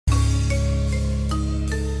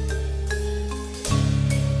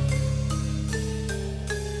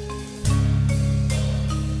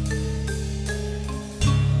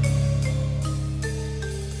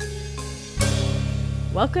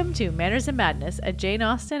Welcome to Manners and Madness, a Jane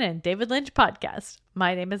Austen and David Lynch podcast.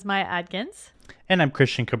 My name is Maya Adkins. And I'm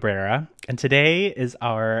Christian Cabrera. And today is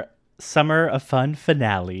our Summer of Fun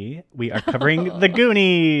finale. We are covering the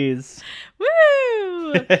Goonies. Woo!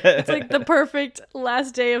 It's like the perfect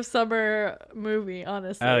last day of summer movie,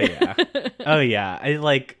 honestly. Oh, yeah. Oh, yeah.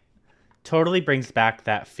 It, totally brings back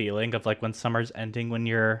that feeling of, when summer's ending when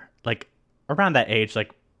you're, around that age,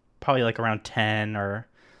 probably, around 10 or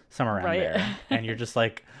somewhere around there. And you're just,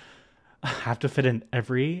 I have to fit in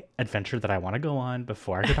every adventure that I want to go on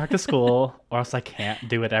before I go back to school, or else I can't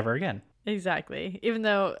do it ever again. Exactly. Even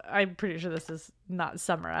though I'm pretty sure this is not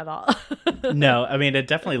summer at all. No, I mean, it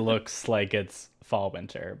definitely looks like it's fall,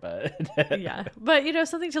 winter, but... Yeah, but,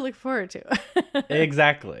 something to look forward to.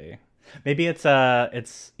 Exactly. Maybe it's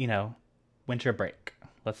winter break.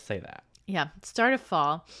 Let's say that. Yeah, start of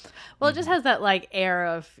fall. Well, it just has that air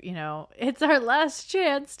of, it's our last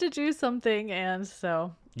chance to do something. And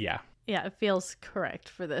so, yeah, it feels correct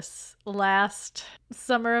for this last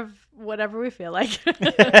summer of whatever we feel like.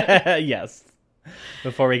 Yes.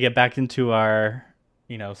 Before we get back into our,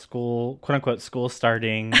 school, quote unquote, school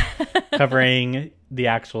starting, covering the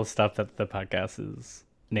actual stuff that the podcast is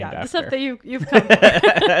named after. The stuff that you've come for.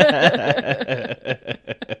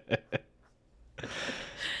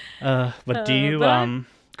 But do you, go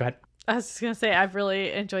ahead. I was just going to say, I've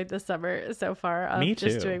really enjoyed this summer so far. Me too.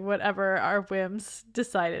 Just doing whatever our whims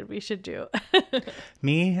decided we should do.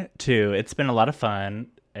 Me too. It's been a lot of fun.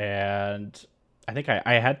 And I think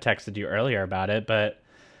I had texted you earlier about it, but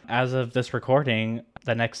as of this recording,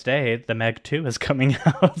 the next day, the Meg 2 is coming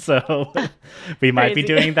out. So we might be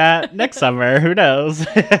doing that next summer. Who knows?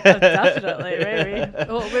 Definitely, maybe.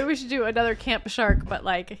 Well, maybe we should do another Camp Shark, but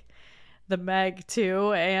the Meg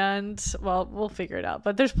 2, and we'll figure it out.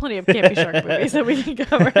 But there's plenty of Campy Shark movies that we can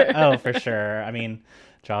cover. Oh, for sure. I mean,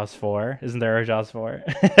 Jaws 4. Isn't there a Jaws 4?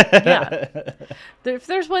 Yeah. If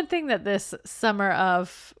there's one thing that this summer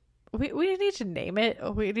of... We need to name it.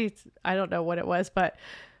 I don't know what it was, but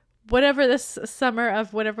whatever this summer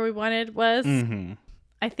of whatever we wanted was,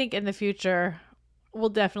 I think in the future, we'll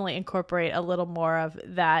definitely incorporate a little more of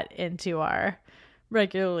that into our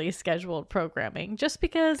regularly scheduled programming. Just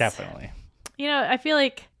because... Definitely. I feel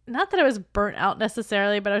like, not that I was burnt out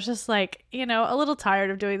necessarily, but I was just a little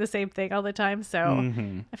tired of doing the same thing all the time. So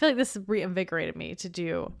I feel like this reinvigorated me to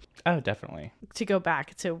do. Oh, definitely. To go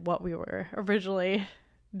back to what we were originally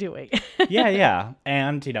doing. Yeah.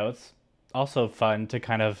 And, it's also fun to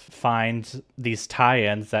kind of find these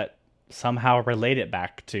tie-ins that somehow relate it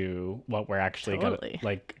back to what we're actually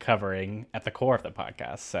covering at the core of the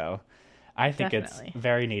podcast. So I think it's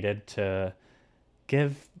very needed to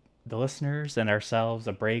give the listeners and ourselves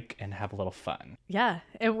a break and have a little fun. Yeah,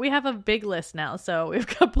 and we have a big list now, so we've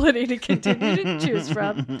got plenty to continue to choose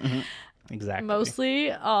from. Exactly.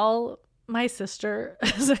 Mostly all my sister.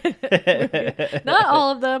 Not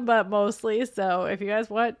all of them, but mostly. So if you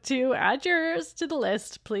guys want to add yours to the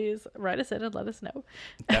list, please write us in and let us know.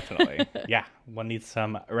 Definitely. Yeah, one needs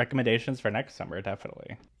some recommendations for next summer,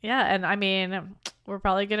 definitely. Yeah, and I mean, we're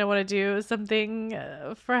probably going to want to do something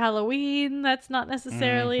for Halloween that's not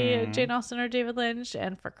necessarily Jane Austen or David Lynch,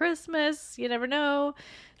 and for Christmas, you never know.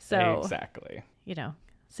 So exactly.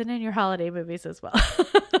 Send in your holiday movies as well.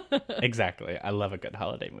 Exactly. I love a good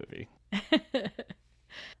holiday movie.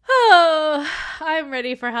 Oh, I'm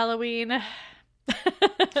ready for Halloween.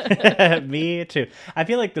 Me too. I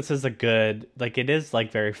feel like this is a good, it is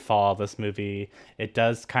very fall, this movie. It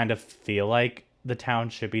does kind of feel like the town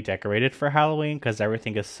should be decorated for Halloween because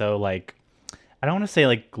everything is so I don't want to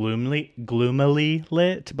say gloomily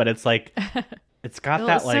lit, but it's it's got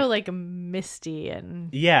that so misty and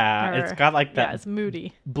it's got that it's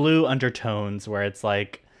moody blue undertones where it's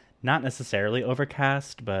not necessarily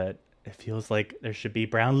overcast, but it feels like there should be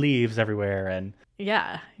brown leaves everywhere and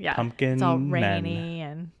pumpkin. It's all rainy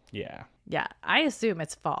and yeah. I assume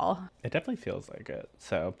it's fall. It definitely feels like it.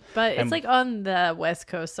 So, but it's on the West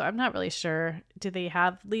Coast, so I'm not really sure. Do they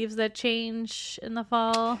have leaves that change in the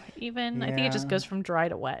fall? Even I think it just goes from dry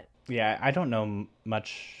to wet. Yeah, I don't know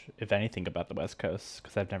much, if anything, about the West Coast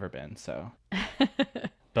because I've never been. So,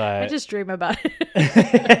 but I just dream about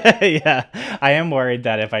it. Yeah, I am worried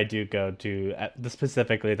that if I do go to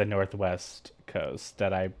specifically the Northwest Coast,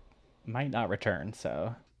 that I might not return.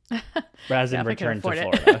 So, rather than return to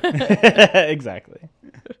Florida, exactly.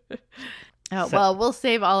 Oh, so, well, we'll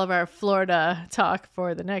save all of our Florida talk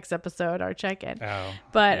for the next episode, our check-in. Oh,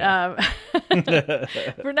 but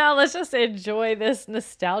for now, let's just enjoy this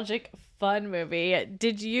nostalgic, fun movie.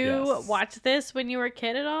 Did you watch this when you were a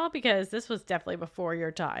kid at all? Because this was definitely before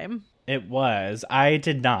your time. It was. I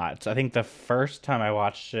did not. I think the first time I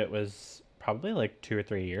watched it was probably like 2 or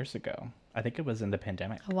 3 years ago. I think it was in the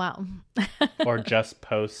pandemic. Oh, wow. Or just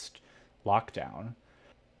post lockdown.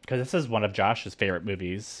 Because this is one of Josh's favorite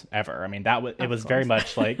movies ever. I mean, it was very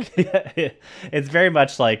much like it's very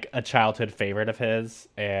much like a childhood favorite of his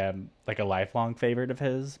and like a lifelong favorite of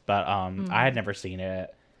his. But I had never seen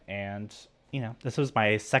it, and this was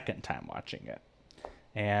my second time watching it,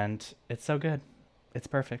 and it's so good. It's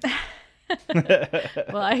perfect.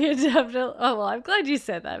 Well, I definitely. Oh well, I'm glad you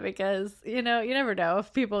said that because you never know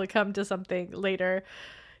if people come to something later.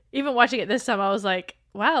 Even watching it this time, I was like,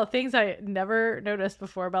 wow, things I never noticed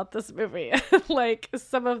before about this movie. Like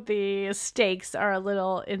some of the stakes are a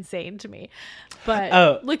little insane to me,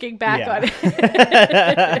 but looking back on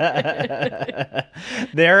it,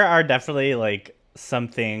 there are definitely like some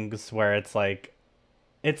things where it's like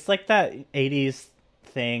that 80s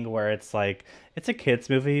thing where it's like it's a kids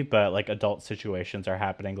movie, but like adult situations are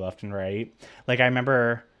happening left and right. Like I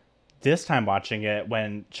remember this time watching it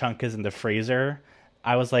when Chunk is in the freezer.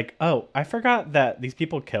 I was like, oh, I forgot that these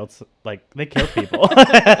people they killed people.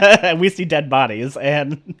 And we see dead bodies.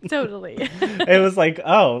 And totally. It was like,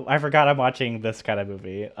 oh, I forgot I'm watching this kind of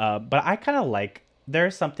movie. But I kind of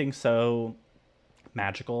there's something so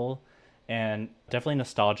magical and definitely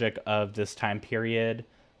nostalgic of this time period.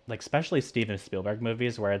 Like, especially Steven Spielberg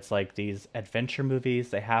movies where it's like these adventure movies.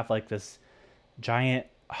 They have like this giant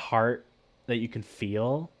heart that you can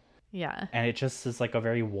feel. Yeah. And it just is like a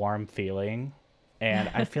very warm feeling.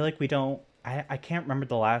 And I feel like I can't remember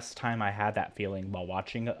the last time I had that feeling while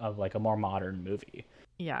watching a more modern movie.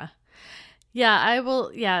 Yeah. Yeah, I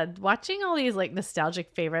will. Yeah, watching all these like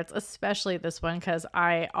nostalgic favorites, especially this one, because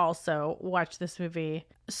I also watched this movie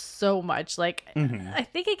so much. Like, I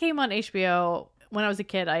think it came on HBO when I was a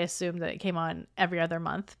kid. I assumed that it came on every other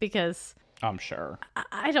month because I'm sure.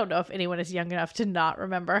 I don't know if anyone is young enough to not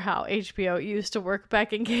remember how HBO used to work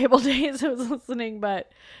back in cable days. I was listening,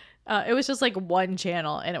 but it was just like one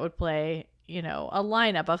channel and it would play, a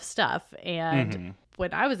lineup of stuff. And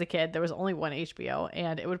when I was a kid, there was only one HBO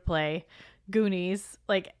and it would play Goonies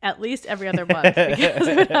like at least every other month because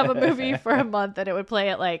it would have a movie for a month and it would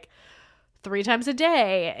play it like 3 times a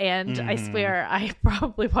day. And I swear I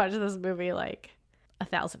probably watched this movie like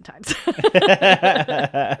 1,000 times.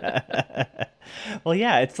 Well,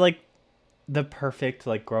 yeah, it's like the perfect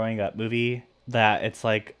like growing up movie that it's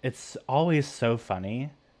like it's always so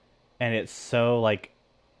funny. And it's so like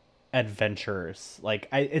adventurous. Like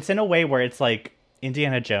it's in a way where it's like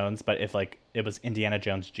Indiana Jones, but if like it was Indiana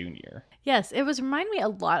Jones Jr. Yes, it was remind me a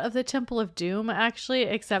lot of the Temple of Doom actually,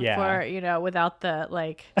 except for without the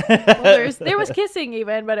like. Well, there was kissing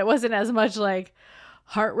even, but it wasn't as much like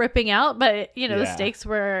heart ripping out. But the stakes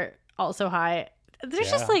were also high. There's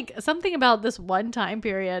just like something about this one time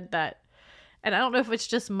period that, and I don't know if it's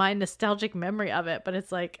just my nostalgic memory of it, but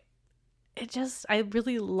it's like. I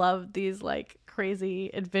really love these like crazy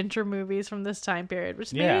adventure movies from this time period,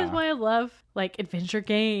 which maybe is why I love like adventure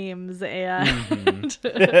games and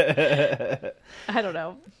I don't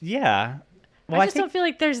know. Yeah. Well, I just don't feel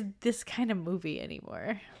like there's this kind of movie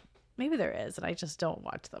anymore. Maybe there is, and I just don't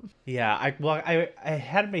watch them. Yeah. I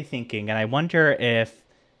had me thinking, and I wonder if,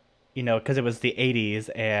 because it was the 80s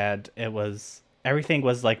and everything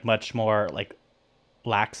was like much more like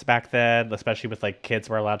lax back then, especially with like kids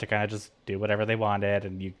were allowed to kind of just do whatever they wanted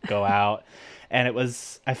and you go out. And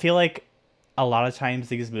I feel like a lot of times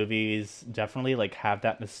these movies definitely like have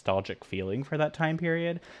that nostalgic feeling for that time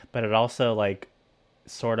period, but it also like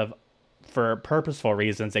sort of for purposeful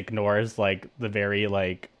reasons ignores like the very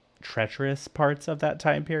like treacherous parts of that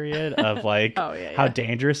time period of like how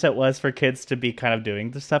dangerous it was for kids to be kind of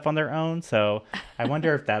doing this stuff on their own. So I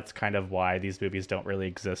wonder if that's kind of why these movies don't really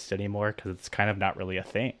exist anymore, because it's kind of not really a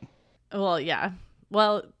thing. Well, yeah.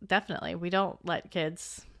 Well, definitely. We don't let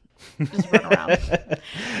kids just run around. I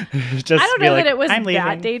don't know that it was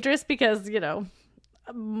that dangerous because,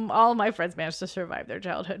 all my friends managed to survive their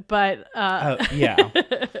childhood, but yeah.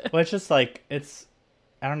 Well, it's just like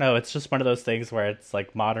I don't know. It's just one of those things where it's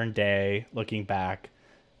like modern day looking back.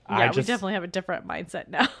 Yeah, we definitely have a different mindset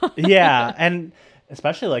now. Yeah, and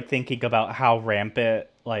especially like thinking about how rampant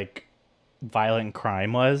like violent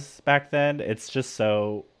crime was back then. It's just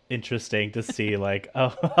so interesting to see like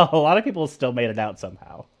a lot of people still made it out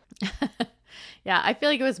somehow. Yeah, I feel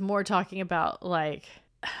like it was more talking about like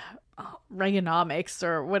Reaganomics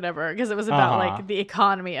or whatever, because it was about like the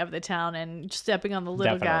economy of the town and stepping on the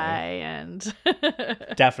little guy and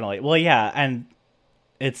definitely. Well, yeah, and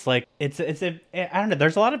it's like I don't know.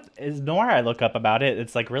 There's a lot of the more I look up about it,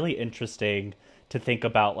 it's like really interesting to think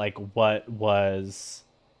about like what was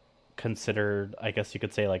considered, I guess you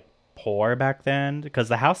could say, like poor back then, because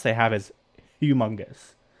the house they have is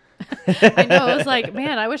humongous. I know. It was like,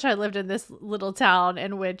 man, I wish I lived in this little town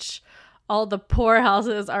in which all the poor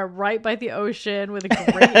houses are right by the ocean with a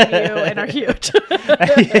great view and are huge.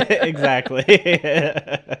 Exactly.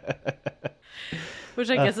 Which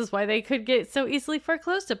I guess is why they could get so easily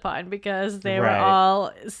foreclosed upon, because they were Right.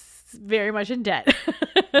 all very much in debt.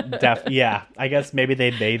 Yeah, I guess maybe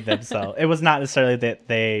they made themselves. It was not necessarily that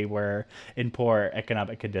they were in poor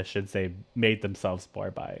economic conditions. They made themselves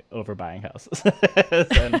poor by overbuying houses.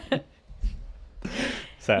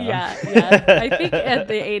 So Yeah. I think at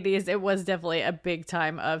the 80s, it was definitely a big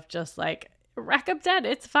time of just like, rack up debt.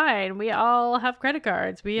 It's fine. We all have credit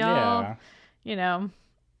cards. We all,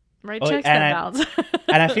 write checks that bounce.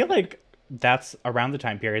 And I feel like that's around the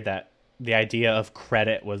time period that the idea of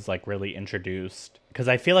credit was like really introduced, because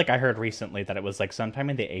I feel like I heard recently that it was like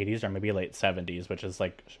sometime in the 80s or maybe late 70s, which is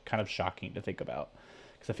like kind of shocking to think about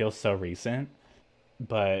because it feels so recent.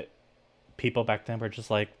 But people back then were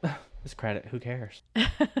just like, it's credit, who cares?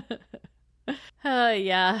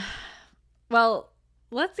 Yeah. Well,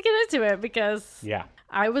 let's get into it, because Yeah.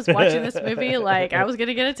 I was watching this movie like I was going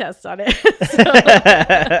to get a test on it.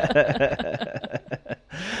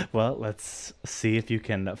 Well, let's see if you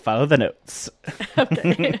can follow the notes.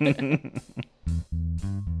 Okay.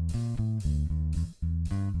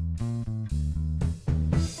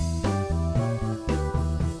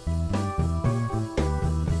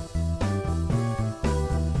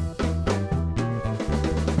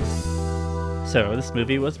 So this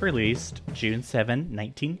movie was released June 7,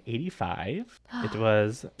 1985. It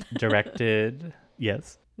was directed...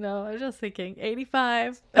 Yes? No, I was just thinking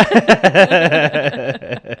 85.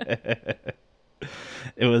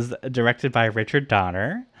 It was directed by Richard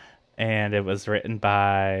Donner, and it was written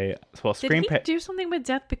by... Well, Did he do something with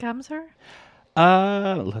Death Becomes Her?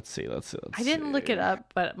 Let's see. I didn't look it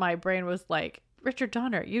up, but my brain was like, Richard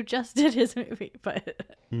Donner, you just did his movie. But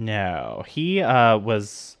no, he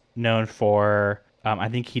was known for... I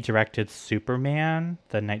think he directed Superman,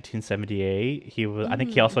 the 1978. He was. I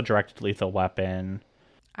think he also directed Lethal Weapon.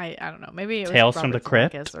 I don't know. Maybe it was Tales Robert from the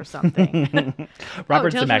Crypt Zemeckis or something.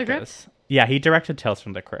 Robert Tales from the Zemeckis. Crypt? Yeah, he directed Tales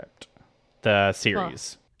from the Crypt, the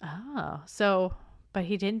series. But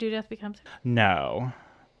he didn't do Death Becomes Her? No,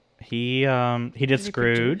 he did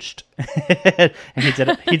Scrooged, and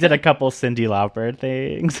he did a couple Cyndi Lauper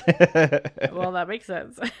things. Well, that makes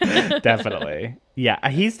sense. Definitely, yeah,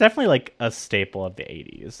 he's definitely like a staple of the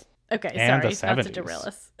 80s. Okay, and sorry, the not 70s. to derail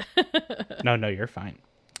us. No, you're fine.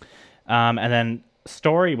 And then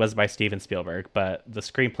story was by Steven Spielberg, but the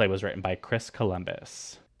screenplay was written by Chris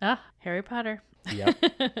Columbus. Harry Potter. Yep.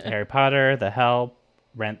 Harry Potter, The Help,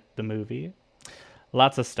 Rent the movie.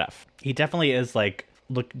 Lots of stuff. He definitely is like,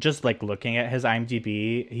 looking at his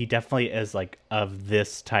IMDb, he definitely is like of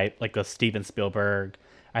this type, like a Steven Spielberg.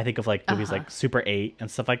 I think of like movies like Super 8 and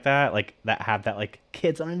stuff like that have that like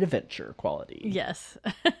kids on an adventure quality. Yes.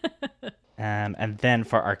 And then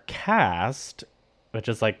for our cast, which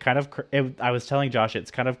is like kind of, I was telling Josh,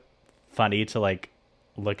 it's kind of funny to like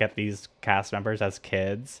look at these cast members as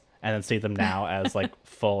kids and then see them now as like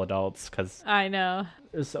full adults, because I know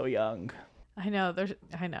they're so young. I know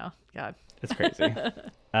God, it's crazy.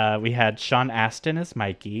 We had Sean Astin as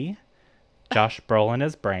Mikey, Josh Brolin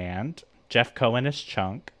as Brand, Jeff Cohen as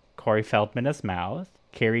Chunk, Corey Feldman as Mouth,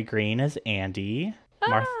 Carrie Green as Andy.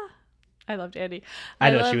 I loved Andy.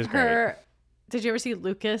 I know, she was great. Did you ever see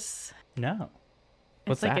Lucas? No.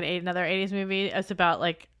 It's like another 80s movie. It's about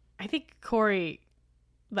like, I think Corey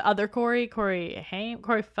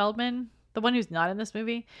Feldman, the one who's not in this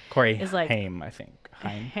movie. Corey is like Haim, I think.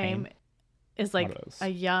 Haim is like a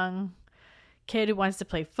young kid who wants to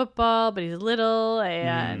play football, but he's little,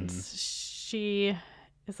 and she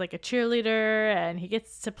is like a cheerleader, and he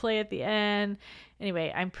gets to play at the end.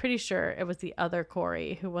 Anyway, I'm pretty sure it was the other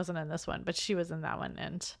Corey who wasn't in this one, but she was in that one.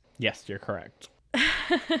 And yes, you're correct.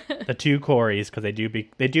 The two Coreys, because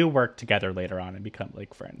they do work together later on and become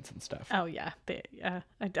like friends and stuff. Oh yeah,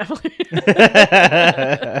 I definitely.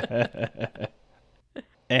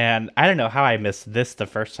 And I don't know how I missed this the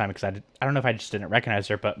first time, because I don't know if I just didn't recognize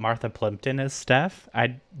her, but Martha Plimpton is Steph.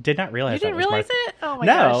 I did not realize. You didn't realize it? Oh my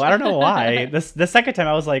gosh. No, I don't know why. The second time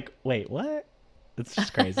I was like, wait, what? It's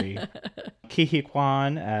just crazy. Ki Hee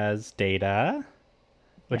Kwan as Data,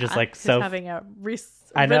 which is like so having a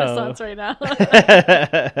renaissance right now.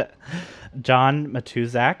 John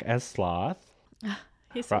Matuzak as Sloth.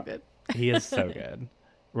 He's so good. He is so good.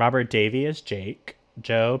 Robert Davey as Jake.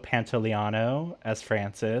 Joe Pantoliano as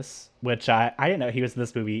Francis, which I didn't know he was in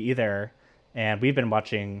this movie either. And we've been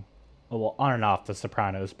watching, well, on and off The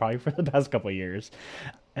Sopranos probably for the past couple of years.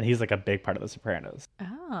 And he's like a big part of The Sopranos.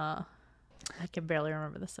 Oh. I can barely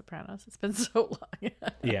remember The Sopranos. It's been so long.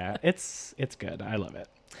 Yeah, it's good. I love it.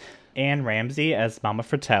 Anne Ramsey as Mama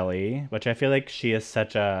Fratelli, which I feel like she is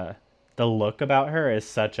such a... The look about her is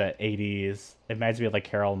such a 80s... It reminds me of like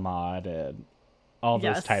Carol Maude and all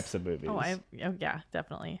those types of movies. Oh, yeah,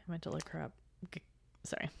 definitely. I meant to look her up.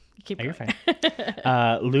 Sorry. Keep going. You're fine.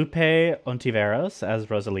 Lupe Ontiveros as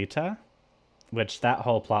Rosalita, which that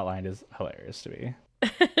whole plot line is hilarious to me.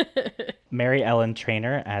 Mary Ellen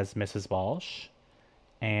Trainor as Mrs. Walsh.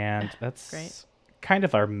 And that's great. Kind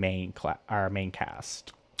of our main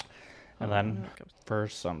cast. And then for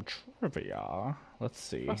some trivia, let's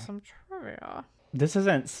see. This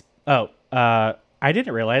isn't... I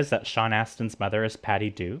didn't realize that Sean Astin's mother is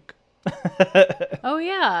Patty Duke. Oh,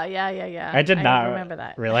 yeah. I did not remember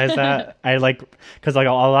that. realize that. I because like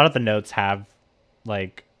a lot of the notes have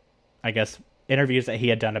like, I guess, interviews that he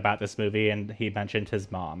had done about this movie, and he mentioned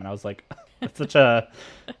his mom. And I was like, it's such a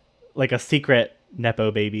secret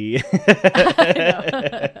Nepo baby. One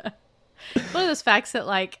of those facts that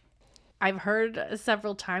like I've heard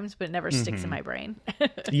several times, but it never sticks in my brain.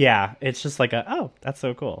 Yeah, it's just like that's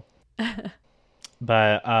so cool.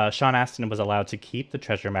 But Sean Astin was allowed to keep the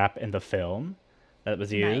treasure map in the film that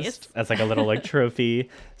was used as like a little like trophy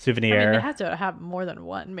souvenir. I mean, they had to have more than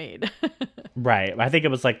one made. Right. I think it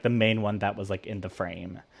was like the main one that was like in the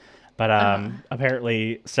frame. But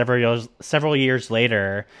apparently several years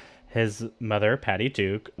later, his mother, Patty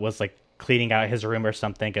Duke, was like cleaning out his room or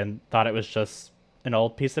something and thought it was just an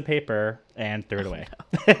old piece of paper and threw it away.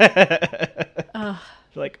 No.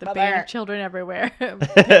 Like the baby children everywhere.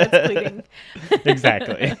 Parents pleading.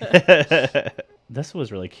 Exactly. This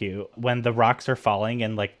was really cute when the rocks are falling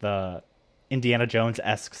in like the Indiana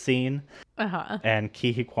Jones-esque scene. And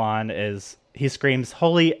Ke Huy Quan he screams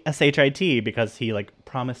 "Holy SHIT" because he like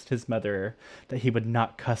promised his mother that he would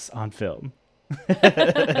not cuss on film. I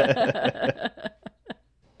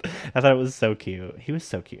thought it was so cute. He was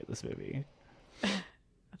so cute in this movie.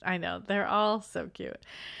 I know. They're all so cute.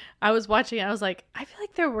 I was watching it. I was like, I feel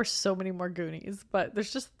like there were so many more Goonies, but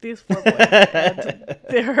there's just these 4 boys and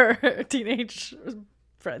their teenage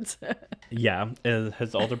friends. Yeah.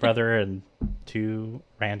 His older brother and 2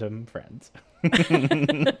 random friends.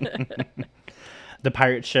 The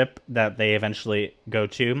pirate ship that they eventually go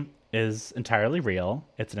to is entirely real.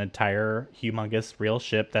 It's an entire humongous real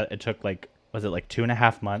ship that it took was it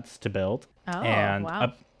 2.5 months to build? Oh, and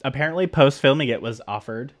wow. Apparently post-filming it was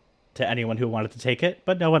offered to anyone who wanted to take it,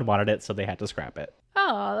 but no one wanted it, so they had to scrap it.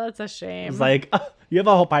 Oh, that's a shame. It's like, you have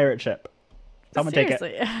a whole pirate ship. Someone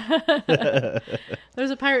Seriously. take it. There's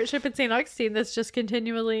a pirate ship in St. Augustine that's just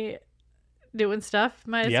continually doing stuff.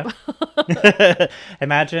 Might as well.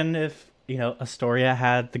 Imagine if, Astoria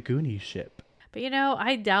had the Goonies ship. But,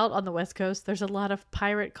 I doubt on the West Coast there's a lot of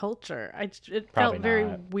pirate culture. It Probably felt very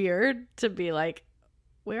not. weird to be like,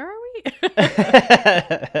 where are we?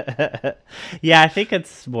 Yeah, I think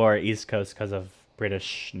it's more East Coast because of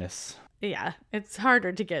Britishness. Yeah, it's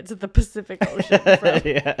harder to get to the Pacific Ocean from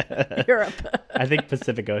Europe. I think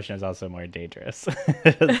Pacific Ocean is also more dangerous.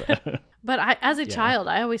 But as a child,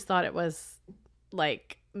 I always thought it was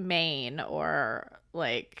like Maine or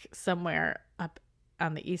like somewhere up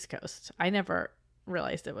on the East Coast. I never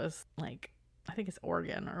realized it was like, I think it's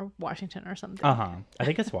Oregon or Washington or something. I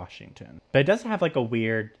think it's Washington. But it does have like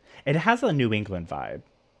it has a New England vibe.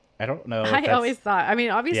 I don't know. I always thought,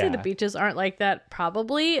 obviously the beaches aren't like that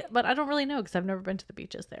probably, but I don't really know because I've never been to the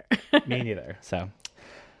beaches there. Me neither. So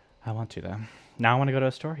I want to though. Now I want to go to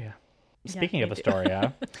Astoria. Speaking of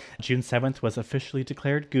Astoria, June 7th was officially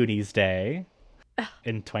declared Goonies Day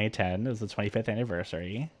in 2010. It was the 25th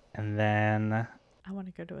anniversary. And then I want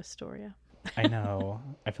to go to Astoria. I know.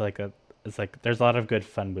 I feel like it's like there's a lot of good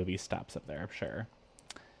fun movie stops up there, I'm sure.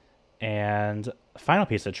 And final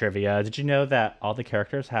piece of trivia: did you know that all the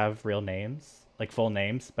characters have real names, like full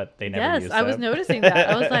names, but they never use them? Yes, I was noticing that.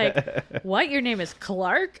 I was like, "What? Your name is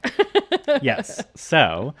Clark?" Yes.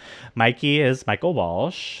 So, Mikey is Michael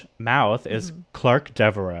Walsh. Mouth is Clark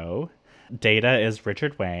Devereaux. Data is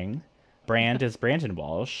Richard Wang. Brand is Brandon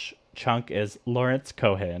Walsh. Chunk is Lawrence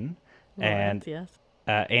Cohen. And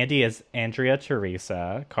Andy is Andrea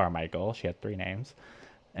Teresa Carmichael. She had 3 names.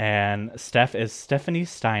 And Steph is Stephanie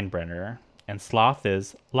Steinbrenner. And Sloth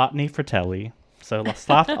is Lotney Fratelli. So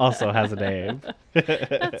Sloth also has a name.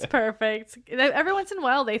 That's perfect. Every once in a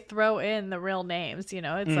while, they throw in the real names.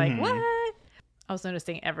 It's like, what? I was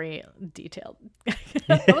noticing every detail. I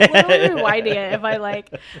was literally rewinding it if I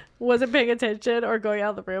wasn't paying attention or going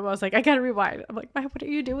out of the room. I was like, I gotta rewind. I'm like, what are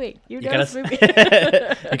you doing? You know this movie.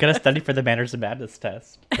 You gotta study for the Manners and Madness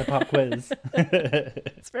test, the pop quiz.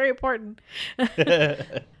 It's very important.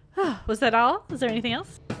 Was that all? Is there anything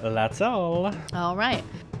else? That's all. All right.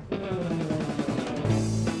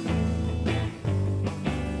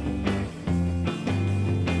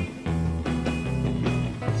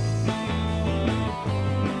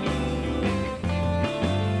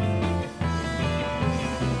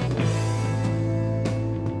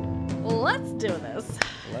 Let's do this.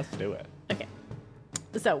 Let's do it. Okay.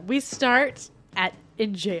 So we start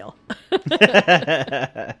in jail.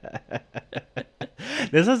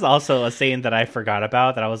 This is also a scene that I forgot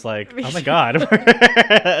about that I was like, oh my God,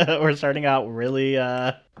 we're starting out really,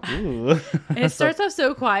 ooh. It starts off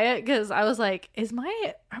so quiet because I was like,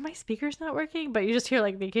 are my speakers not working? But you just hear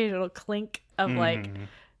like the occasional clink of like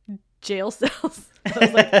jail cells. I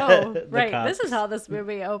was like, oh, right. This is how this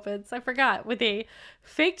movie opens. I forgot with a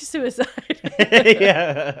faked suicide.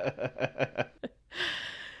 Yeah.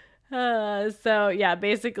 So yeah,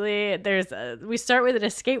 basically we start with an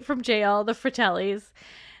escape from jail, the Fratellis,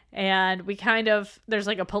 and there's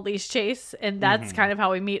like a police chase, and that's kind of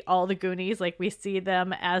how we meet all the Goonies. Like we see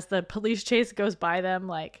them as the police chase goes by them.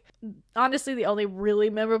 Like honestly, the only really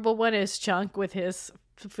memorable one is Chunk with his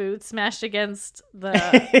food smashed against the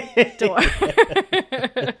door.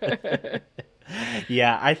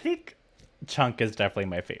 Yeah, I think Chunk is definitely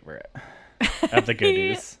my favorite of the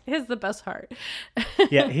Goonies. He has the best heart.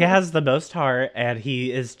 Yeah, he has the most heart, and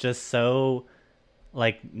he is just so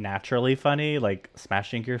like naturally funny, like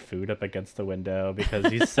smashing your food up against the window because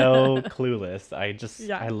he's so clueless.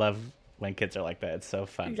 I love when kids are like that. It's so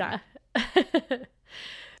fun. Yeah.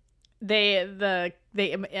 They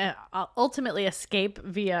ultimately escape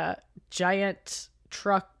via giant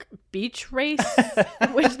truck beach race,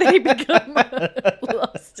 which they become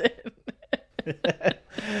lost in.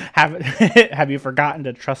 Have you forgotten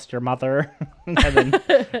to trust your mother? And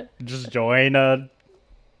then just join a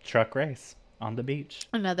truck race on the beach.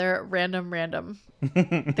 Another random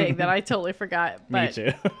thing that I totally forgot. But Me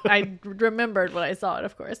too. I remembered when I saw it,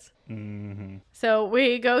 of course. Mm-hmm. So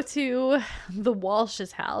we go to the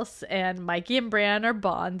Walsh's house, and Mikey and Bran are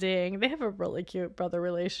bonding. They have a really cute brother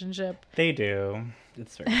relationship. They do.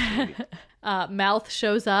 It's very sweet. Mouth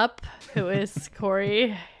shows up, who is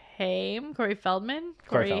Corey Feldman.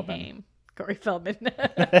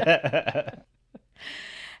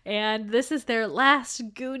 And this is their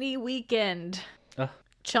last Goonie weekend.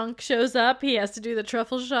 Chunk shows up. He has to do the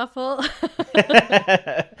truffle shuffle.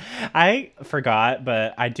 I forgot,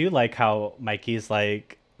 but I do like how Mikey's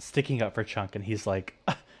like sticking up for Chunk, and he's like,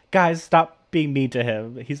 guys, stop being mean to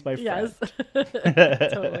him. He's my friend. Yes.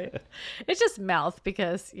 Totally. It's just Mouth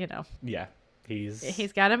because, you know. Yeah.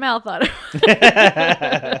 He's got a mouth on him.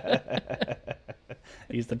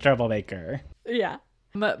 He's the troublemaker. Yeah.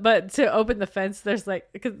 But to open the fence, there's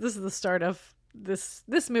like, because this is the start of this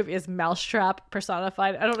movie is Mousetrap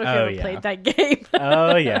personified. I don't know if you ever played that game.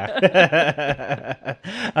 Oh yeah.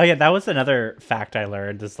 Oh yeah, that was another fact I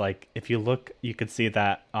learned is like if you look you could see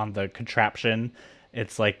that on the contraption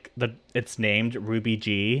it's like it's named Ruby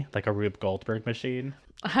G, like a Rube Goldberg machine.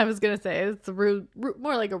 I was gonna say it's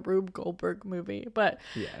more like a Rube Goldberg movie, but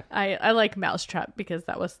yeah, I like Mousetrap because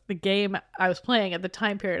that was the game I was playing at the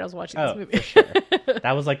time period I was watching this movie. For sure.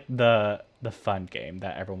 That was like the fun game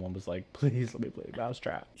that everyone was like, please let me play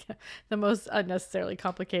Mousetrap. Yeah, the most unnecessarily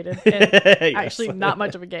complicated and actually not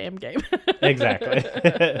much of a game. Exactly.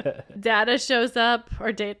 Data shows up, or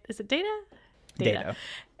is it Data? Data.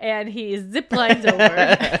 And he zip lines over.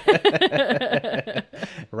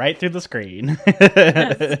 Right through the screen.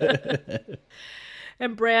 Yes.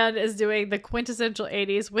 And Bran is doing the quintessential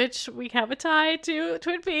 80s, which we have a tie to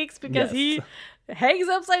Twin Peaks because he hangs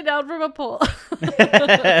upside down from a pole.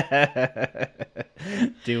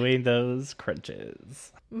 Doing those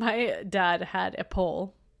crunches. My dad had a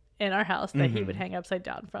pole in our house that he would hang upside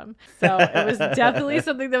down from. So it was definitely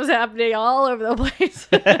something that was happening all over the place.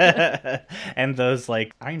 And those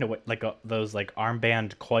like, I don't know what, like those like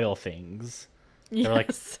armband coil things. They're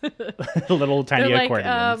like little tiny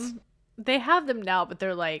accordions. They have them now, but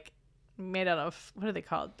they're like made out of, what are they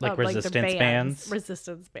called? Like resistance bands.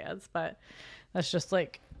 Resistance bands, but that's just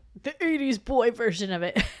like the 80s boy version of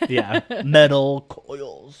it. Yeah. Metal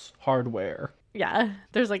coils, hardware. Yeah,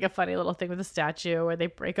 there's like a funny little thing with a statue where they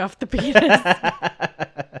break off the penis.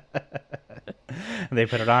 They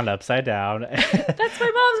put it on upside down. That's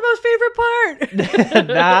my mom's most favorite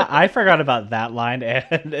part. I forgot about that line,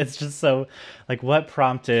 and it's just so like, what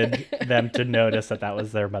prompted them to notice that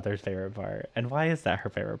was their mother's favorite part, and why is that her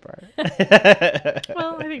favorite part?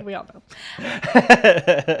 Well, I think we all know.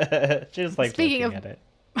 She just likes looking at it.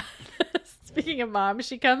 Speaking of mom,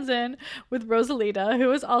 she comes in with Rosalita,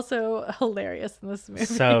 who is also hilarious in this movie.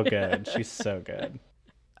 So good. She's so good.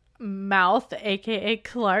 Mouth, aka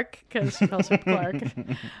Clark, because she calls him Clark,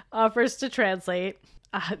 offers to translate.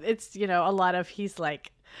 It's, a lot of, he's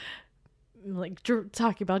like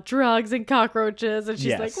talking about drugs and cockroaches, and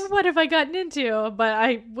she's like, what have I gotten into? But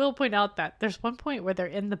I will point out that there's one point where they're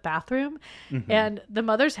in the bathroom and the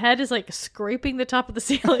mother's head is like scraping the top of the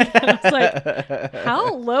ceiling. And I was like,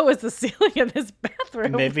 how low is the ceiling in this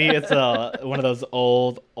bathroom? Maybe it's one of those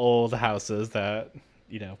old houses that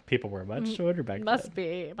people were much shorter back then.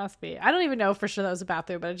 Must be. I don't even know for sure that was a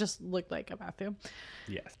bathroom, but it just looked like a bathroom.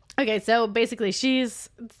 Yes. Okay, so basically she's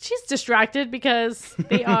distracted because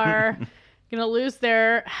they are gonna lose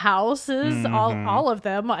their houses. All of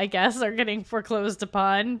them, I guess, are getting foreclosed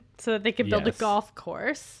upon so that they can build a golf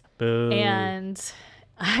course. Boo. And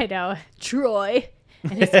I know Troy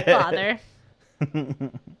and his father.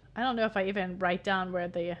 I don't know if I even write down where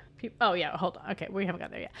the people. Oh yeah, hold on. Okay, we haven't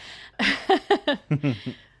got there yet.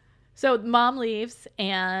 So mom leaves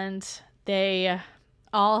and they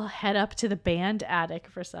all head up to the band attic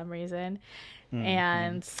for some reason.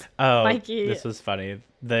 And Mikey, this was funny.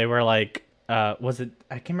 They were like, was it?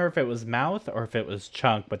 I can't remember if it was Mouth or if it was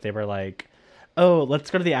Chunk, but they were like, "Oh,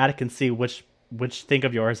 let's go to the attic and see which thing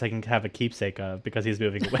of yours I can have a keepsake of because he's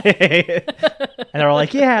moving away." And they were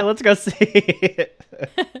like, "Yeah, let's go see."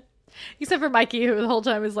 Except for Mikey, who the whole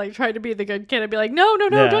time is like trying to be the good kid and be like, "No,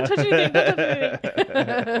 don't touch anything, don't touch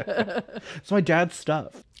anything." It's my dad's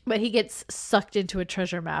stuff. But he gets sucked into a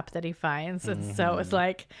treasure map that he finds. And so it's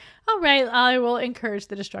like, all right, I will encourage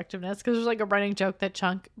the destructiveness. Because there's like a running joke that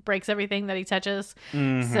Chunk breaks everything that he touches.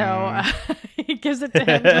 So he gives it to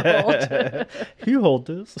him to hold. You hold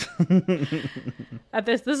this.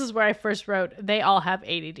 This is where I first wrote, they all have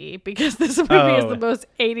ADD. Because this movie is the most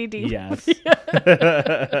ADD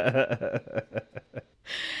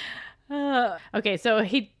movie. Okay, so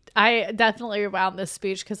I definitely rewound this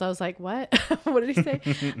speech because I was like, what? What did he say?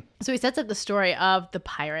 So he sets up the story of the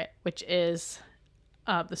pirate, which is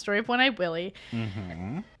the story of One-Eyed Willie.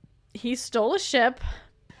 He stole a ship,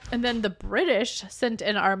 and then the British sent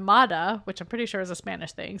an armada, which I'm pretty sure is a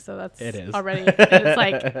Spanish thing. So that's already, and it's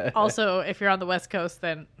like, also, if you're on the West Coast,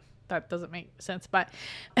 then that doesn't make sense. But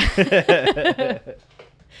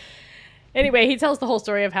anyway, he tells the whole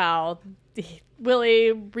story of how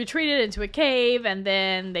Willie retreated into a cave and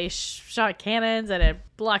then they shot cannons and it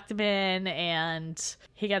blocked him in and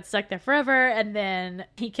he got stuck there forever, and then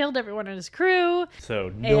he killed everyone in his crew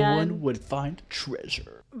so no one would find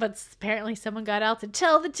treasure. But apparently someone got out to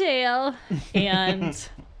tell the tale. And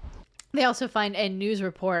they also find a news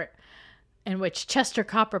report in which Chester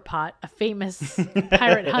Copperpot, a famous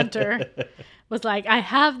pirate hunter, was like, I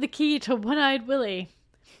have the key to One-Eyed Willie.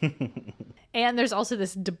 And there's also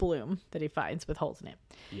this doubloon that he finds with holes in it.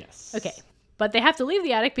 Yes. Okay. But they have to leave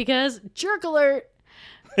the attic because, jerk alert,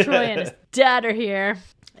 Troy and his dad are here.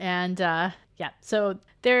 And, so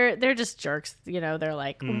they're just jerks. They're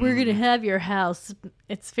like, we're going to have your house.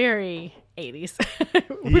 It's very 80s.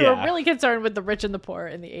 We were really concerned with the rich and the poor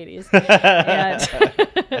in the 80s.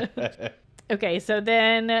 And okay, so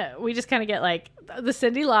then we just kind of get like the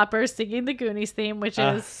Cyndi Lauper singing the Goonies theme, which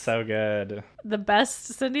is so good. The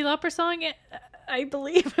best Cyndi Lauper song, I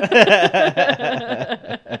believe.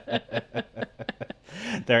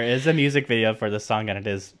 There is a music video for the song, and it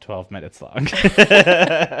is 12 minutes long.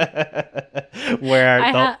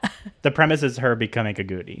 Where the premise is her becoming a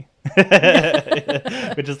Goonie.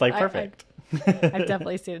 Which is like perfect. I've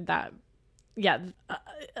definitely seen that. Yeah.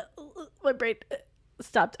 My brain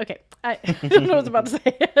stopped. Okay. I don't know what I was about to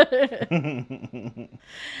say.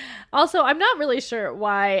 Also, I'm not really sure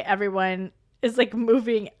why everyone is like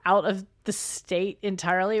moving out of the state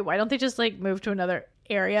entirely. Why don't they just like move to another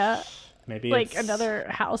area? Maybe like another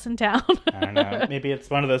house in town. I don't know. Maybe it's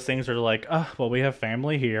one of those things where they're like, oh, well, we have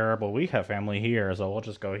family here, but we have family here, so we'll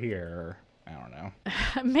just go here. I don't know.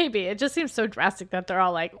 Maybe. It just seems so drastic that they're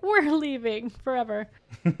all like, we're leaving forever.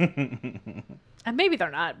 And maybe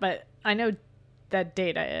they're not, but I know that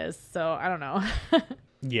Data is, so I don't know.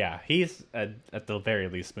 Yeah, he's at the very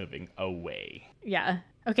least moving away. Yeah.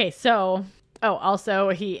 Okay, so also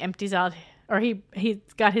he empties out, or he's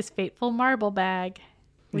got his fateful marble bag.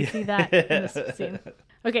 We see that in this scene.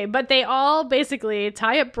 Okay, but they all basically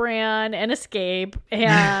tie up Bran and escape,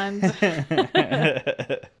 and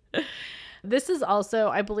this is also,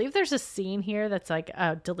 I believe there's a scene here that's like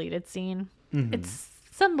a deleted scene. Mm-hmm. It's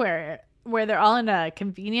somewhere where they're all in a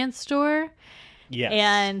convenience store. Yes.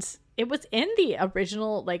 And it was in the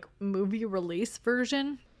original like movie release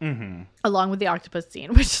version, along with the octopus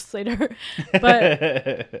scene, which is later.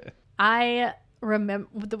 But I remember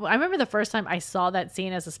the first time I saw that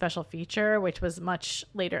scene as a special feature, which was much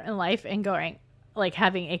later in life, and going, like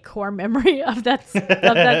having a core memory of that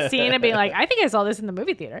scene and being like, I think I saw this in the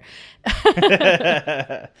movie theater.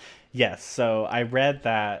 Yes, so I read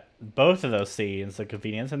that both of those scenes, the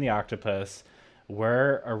convenience and the octopus,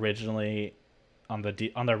 were originally on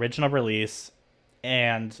the original release,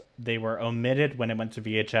 and they were omitted when it went to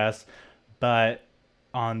VHS, but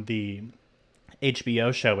on the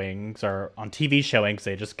HBO showings or on TV showings,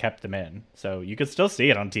 they just kept them in. So you could still see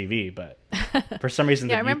it on TV, but for some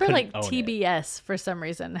reason, I remember like TBS for some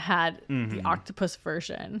reason had the octopus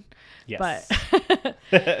version. Yes.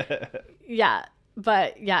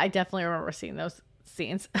 But I definitely remember seeing those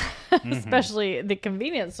scenes, especially the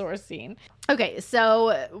convenience store scene. Okay,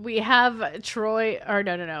 so we have Troy, or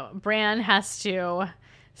no. Bran has to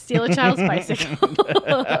steal a child's bicycle.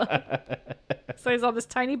 So he's on this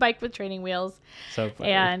tiny bike with training wheels. So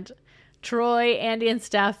funny. And Troy, Andy, and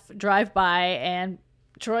Steph drive by, and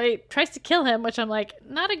Troy tries to kill him, which I'm like,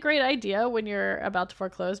 not a great idea when you're about to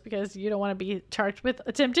foreclose because you don't want to be charged with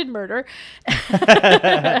attempted murder.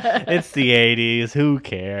 It's the 80s. Who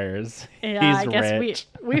cares? Yeah, He's I guess rich.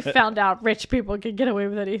 we found out rich people can get away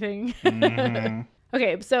with anything.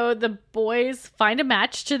 Okay, so the boys find a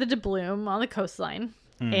match to the doubloon on the coastline,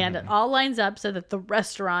 and it all lines up so that the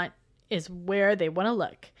restaurant is where they want to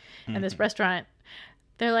look. And this restaurant,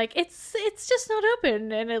 they're like, it's just not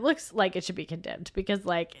open, and it looks like it should be condemned because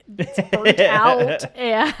like it's burnt out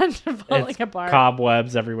and falling apart.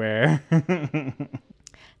 Cobwebs everywhere.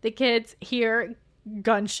 The kids hear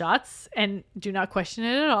gunshots and do not question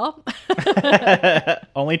it at all.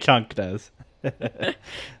 Only Chunk does.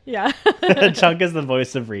 Yeah. Chunk is the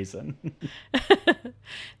voice of reason.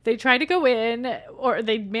 They try to go in, or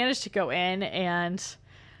they manage to go in, and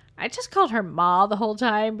I just called her Ma the whole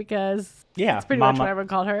time because that's pretty much what everyone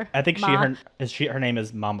called her. I think her name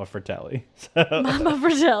is Mama Fratelli. So. Mama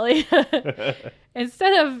Fratelli.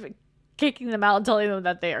 Instead of kicking them out and telling them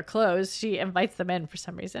that they are closed, she invites them in for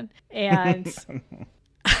some reason. And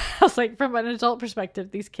I was like, from an adult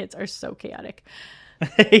perspective, these kids are so chaotic.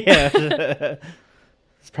 Yeah.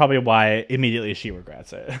 It's probably why immediately she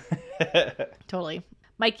regrets it. Totally.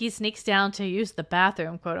 Mikey sneaks down to use the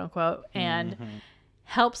bathroom, quote unquote, and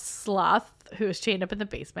helps Sloth, who is chained up in the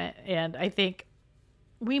basement. And I think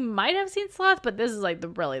we might have seen Sloth, but this is like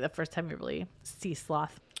really the first time we really see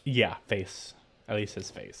Sloth. Yeah, face. At least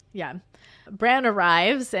his face. Yeah. Bran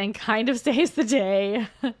arrives and kind of saves the day.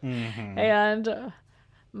 And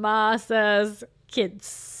Ma says, kids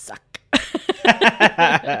suck. There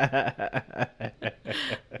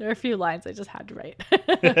are a few lines I just had to write.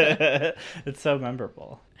 It's so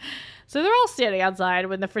memorable. So they're all standing outside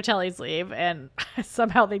when the Fratellis leave, and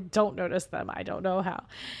somehow they don't notice them. I don't know how.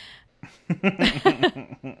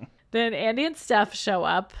 Then Andy and Steph show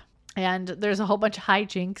up, and there's a whole bunch of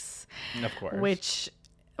hijinks. Of course. Which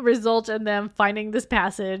result in them finding this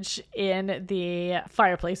passage in the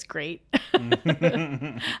fireplace grate.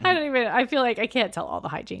 I feel like I can't tell all the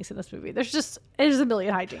hijinks in this movie. There's a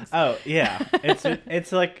million hijinks. Oh yeah. It's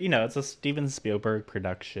like, it's a Steven Spielberg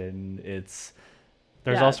production.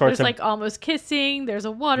 There's all sorts of like almost kissing. There's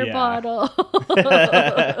a water bottle.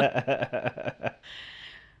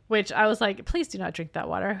 Which I was like, please do not drink that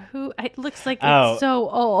water. It looks like it's so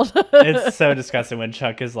old. It's so disgusting when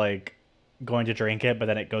Chuck is like going to drink it, but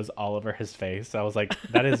then it goes all over his face. I was like,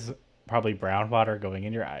 that is probably brown water going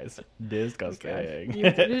in your eyes. Disgusting.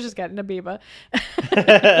 You just got an amoeba.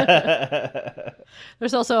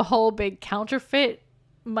 There's also a whole big counterfeit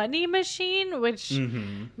money machine, which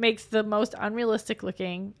makes the most unrealistic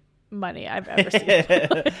looking money I've ever seen.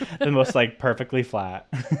 The most like perfectly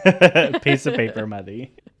flat piece of paper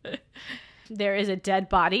money. There is a dead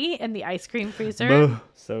body in the ice cream freezer. Ugh,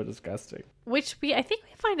 so disgusting. Which I think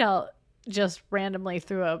we find out just randomly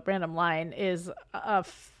through a random line is a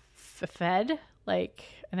Fed, like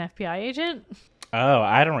an FBI agent. Oh,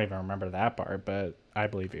 I don't even remember that part, but I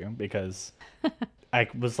believe you because I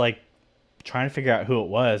was like trying to figure out who it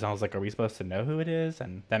was. And I was like, are we supposed to know who it is?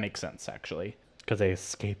 And that makes sense, actually, because they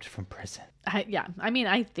escaped from prison.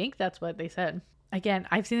 I think that's what they said. Again,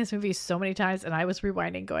 I've seen this movie so many times, and I was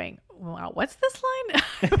rewinding going, wow, what's this line?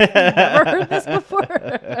 I've never heard this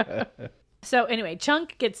before. So anyway,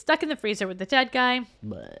 Chunk gets stuck in the freezer with the dead guy.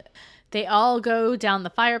 They all go down the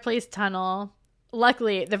fireplace tunnel.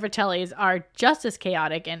 Luckily, the Fratellis are just as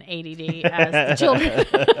chaotic and ADD as the children.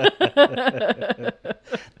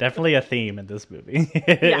 Definitely a theme in this movie.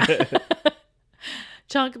 Yeah.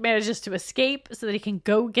 Chunk manages to escape so that he can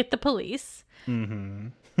go get the police.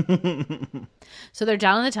 So they're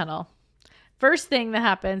down in the tunnel. First thing that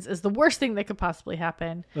happens is the worst thing that could possibly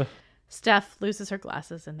happen. Steph loses her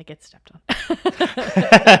glasses and they get stepped on.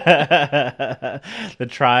 The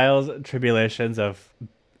trials and tribulations of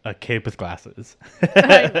a kid with glasses.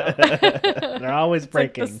 I know. They're always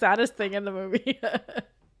breaking. Like the saddest thing in the movie.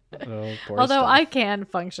 Oh, although I can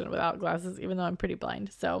function without glasses, even though I'm pretty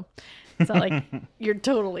blind. So it's not like you're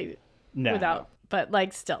totally without, but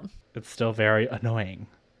like still. It's still very annoying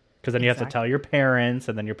because then you have to tell your parents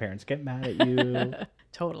and then your parents get mad at you.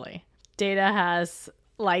 Totally. Data has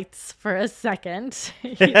lights for a second.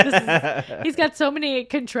 He's got so many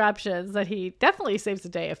contraptions that he definitely saves the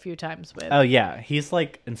day a few times with. Oh, yeah. He's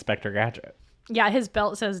like Inspector Gadget. Yeah, his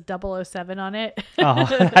belt says 007 on it. Oh,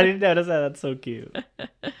 I didn't notice that. That's so cute.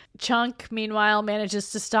 Chunk, meanwhile,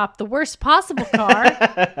 manages to stop the worst possible car,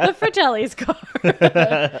 the Fratelli's car.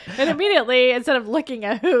 And immediately, instead of looking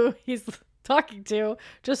at who he's talking to,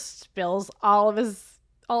 just spills all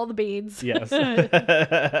the beans. Yes.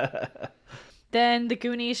 Then the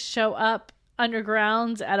Goonies show up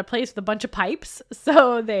underground at a place with a bunch of pipes,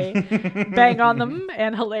 so they bang on them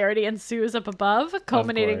and hilarity ensues up above,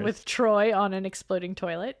 culminating with Troy on an exploding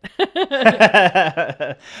toilet. Which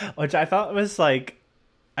I thought was like,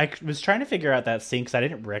 I was trying to figure out that scene because I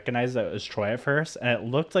didn't recognize that it was Troy at first, and it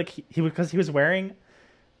looked like he was wearing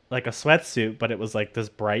like a sweatsuit, but it was like this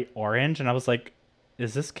bright orange, and I was like,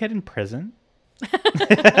 is this kid in prison?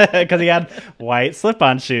 Because he had white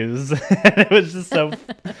slip-on shoes. It was just so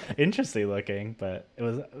interesting looking, but it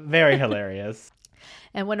was very hilarious.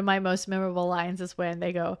 And one of my most memorable lines is when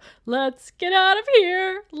they go, "Let's get out of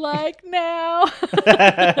here, like now."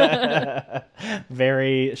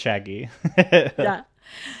 Very Shaggy. Yeah.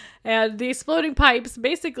 And the exploding pipes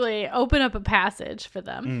basically open up a passage for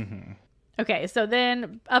them. Mm-hmm. Okay, so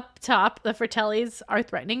then up top, the Fratellis are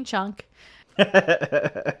threatening Chunk.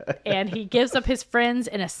 And he gives up his friends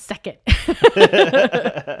in a second.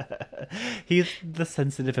 He's the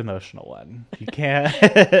sensitive, emotional one. You can't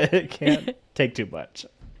take too much.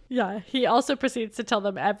 Yeah, he also proceeds to tell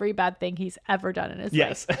them every bad thing he's ever done in his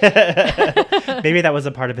life. Yes. Maybe that was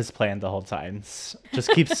a part of his plan the whole time.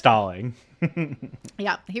 Just keep stalling.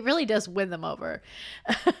 Yeah, he really does win them over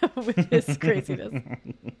with his craziness.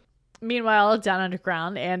 Meanwhile, down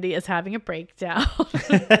underground, Andy is having a breakdown.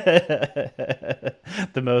 The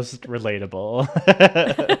most relatable.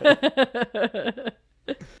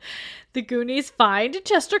 The Goonies find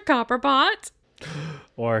Chester Copperbot.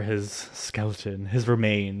 Or his skeleton, his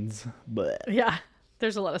remains. Blech. Yeah,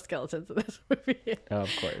 there's a lot of skeletons in this movie. Of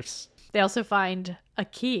course. They also find a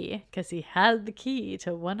key, because he had the key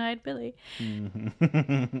to One-Eyed Billy.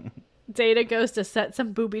 Mm-hmm. Data goes to set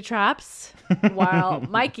some booby traps, while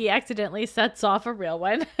Mikey accidentally sets off a real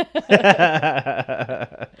one.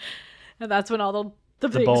 And that's when all the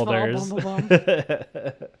things boulders fall. Boom, boom,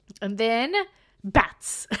 boom. And then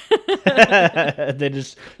bats. They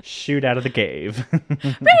just shoot out of the cave.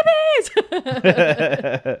 Babies!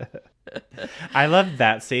 I love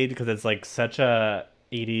that scene because it's like such a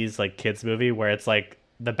 80s like kids movie where it's like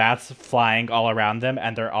the bats flying all around them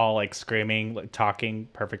and they're all like screaming, like talking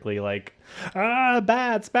perfectly like,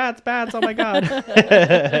 bats, oh my god.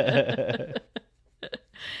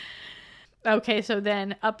 Okay, so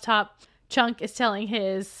then up top, Chunk is telling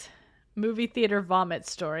his movie theater vomit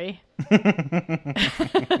story.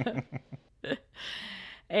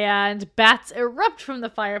 And bats erupt from the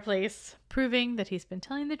fireplace, proving that he's been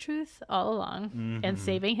telling the truth all along and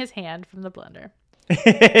saving his hand from the blender.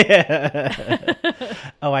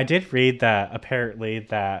 Oh, I did read that apparently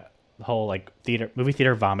that whole like movie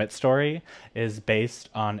theater vomit story is based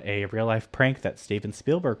on a real life prank that Steven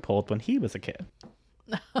Spielberg pulled when he was a kid.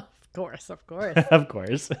 Of course. Of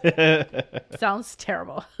course. Sounds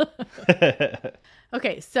terrible.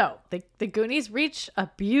 Okay, so the Goonies reach a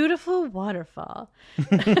beautiful waterfall,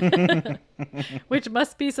 which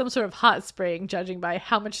must be some sort of hot spring, judging by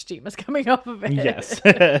how much steam is coming off of it. Yes.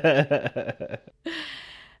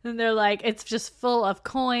 And they're like, it's just full of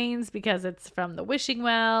coins because it's from the wishing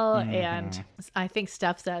well. And I think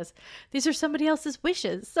Steph says, these are somebody else's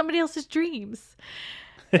wishes, somebody else's dreams.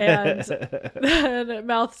 And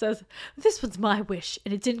Mouth says, this one's my wish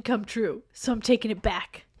and it didn't come true, so I'm taking it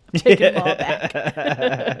back. I'm taking them all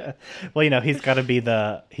back. Well, he's got to be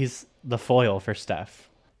he's the foil for Steph.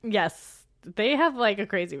 Yes. They have like a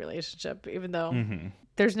crazy relationship, even though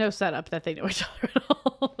there's no setup that they know each other at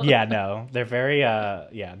all. Yeah, no. They're very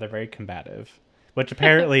they're very combative. Which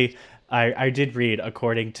apparently I did read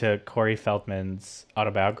according to Corey Feldman's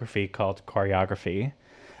autobiography called Choreography.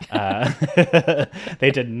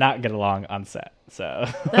 They did not get along on set. So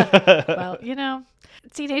well,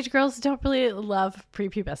 teenage girls don't really love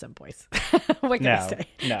prepubescent boys. What can I say?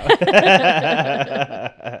 No.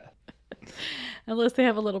 Unless they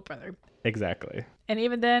have a little brother. Exactly. And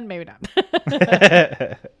even then, maybe not.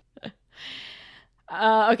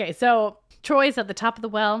 Okay, so Troy's at the top of the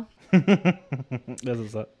well. This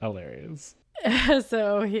is hilarious.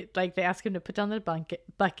 So they ask him to put down the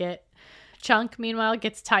bucket. Chunk, meanwhile,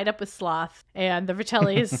 gets tied up with Sloth, and the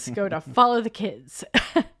Fratellis go to follow the kids.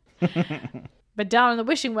 But down in the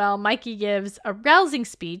wishing well, Mikey gives a rousing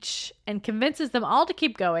speech and convinces them all to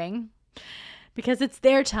keep going because it's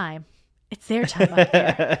their time. It's their time up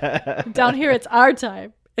here. Down here, it's our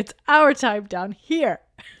time. It's our time down here.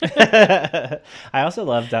 I also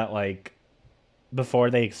love that, like, before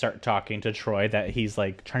they start talking to Troy, that he's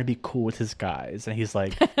like trying to be cool with his guys, and he's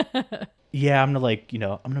like, "Yeah, I'm gonna like, I'm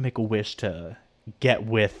gonna make a wish to get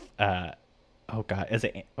with oh god,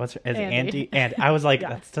 Andy? And I was like,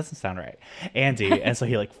 that doesn't sound right, Andy. And so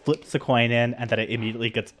he like flips the coin in, and then it immediately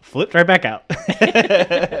gets flipped right back out.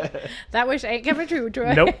 That wish ain't coming true,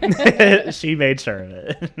 Troy. Nope. She made sure of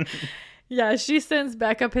it. Yeah, she sends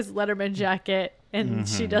back up his Letterman jacket, and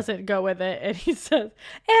she doesn't go with it. And he says,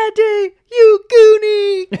 "Andy, you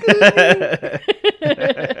Goonie!"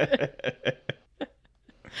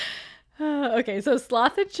 Okay, so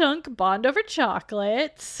Sloth and Chunk bond over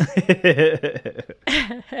chocolates.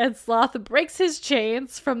 And Sloth breaks his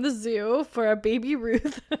chains from the zoo for a baby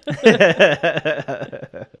Ruth.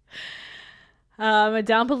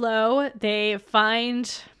 Down below, they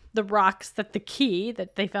find the rocks that the key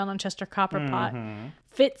that they found on Chester Copperpot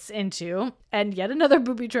fits into, and yet another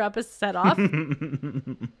booby trap is set off,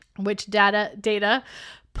 which Data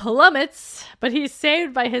plummets, but he's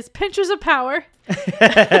saved by his pinchers of power.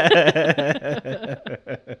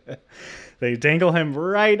 They dangle him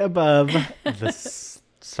right above the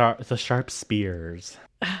sharp spears.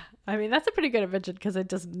 I mean, that's a pretty good invention because it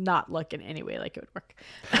does not look in any way like it would work.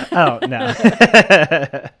 Oh, no.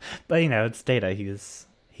 But, it's Data.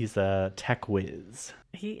 He's a tech whiz.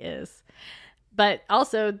 He is. But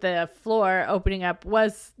also the floor opening up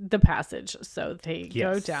was the passage, so they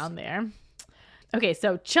go down there. Okay,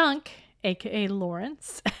 so Chunk, a.k.a.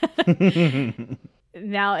 Lawrence.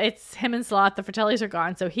 Now it's him and Sloth. The Fratellis are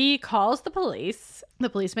gone, so he calls the police. The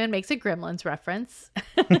policeman makes a Gremlins reference.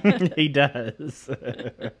 He does.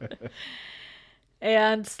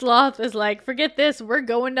 And Sloth is like, forget this. We're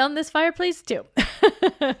going down this fireplace too.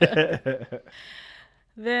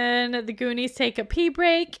 Then the Goonies take a pee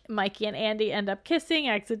break. Mikey and Andy end up kissing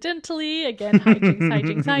accidentally. Again,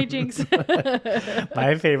 hijinks.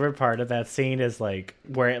 My favorite part of that scene is like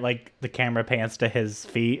where it, like the camera pans to his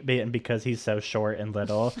feet, and because he's so short and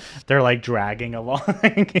little, they're like dragging along.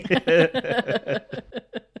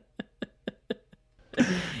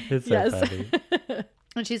 It's so funny.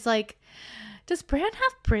 And she's like, does Bran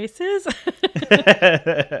have braces?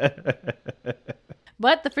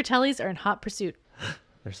 But the Fratellis are in hot pursuit.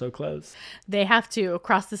 They're so close. They have to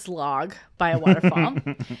cross this log by a waterfall.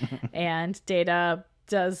 And Data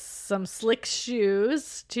does some slick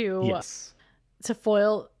shoes to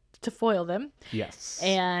foil them. Yes.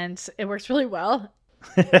 And it works really well.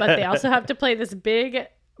 But they also have to play this big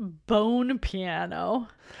bone piano.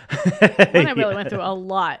 And I really went through a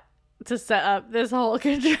lot to set up this whole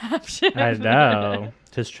contraption. I know.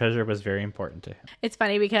 His treasure was very important to him. It's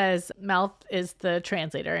funny because Mouth is the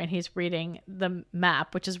translator and he's reading the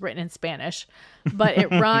map, which is written in Spanish, but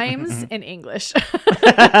it rhymes in English.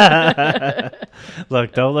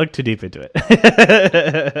 Look, don't look too deep into it.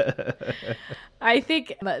 I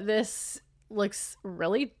think this looks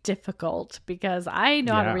really difficult because I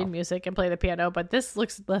know how to read music and play the piano, but this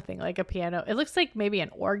looks nothing like a piano. It looks like maybe an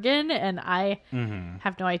organ, and I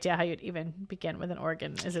have no idea how you'd even begin with an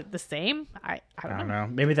organ. Is it the same? I don't know.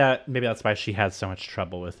 Maybe that's why she had so much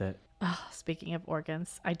trouble with it. Oh, speaking of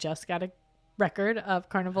organs, I just got a record of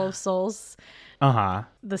Carnival of Souls. The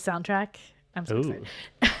soundtrack. I'm so excited.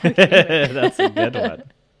 Okay, that's a good one.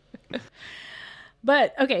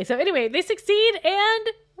 But okay, so anyway, they succeed and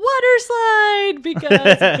water slide because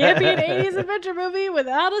it can't be an 80s adventure movie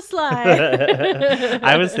without a slide.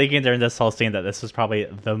 I was thinking during this whole scene that this was probably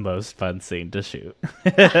the most fun scene to shoot.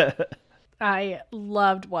 I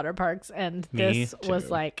loved water parks, and this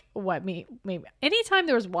was like what me anytime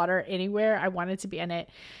there was water anywhere, I wanted to be in it.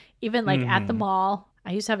 Even like at the mall.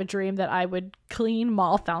 I used to have a dream that I would clean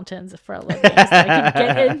mall fountains for a living so I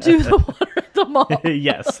could get into the water at the mall.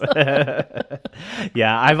 Yes.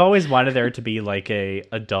 Yeah, I've always wanted there to be like a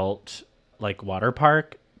adult like water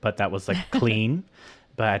park, but that was like clean.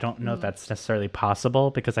 But I don't know if that's necessarily possible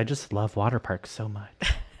because I just love water parks so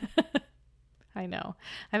much. I know.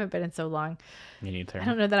 I haven't been in so long. Me neither. I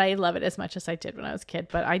don't know that I love it as much as I did when I was a kid,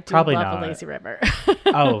 but I do love a lazy river.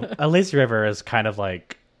 Oh, a lazy river is kind of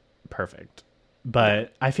like perfect.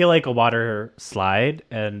 But I feel like a water slide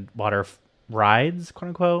and water rides, quote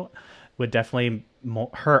unquote, would definitely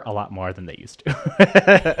hurt a lot more than they used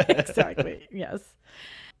to. Exactly. Yes.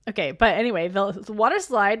 Okay, but anyway, the water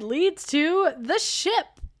slide leads to the ship.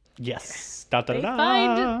 Yes. They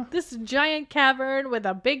find this giant cavern with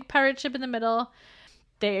a big pirate ship in the middle.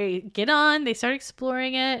 They get on, they start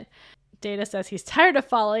exploring it. Data says he's tired of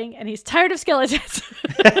falling and he's tired of skeletons.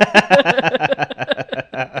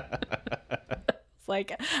 It's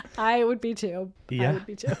like, I would be too. Yeah. I would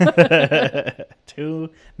be too. Too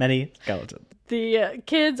many skeletons. The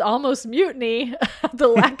kids almost mutiny the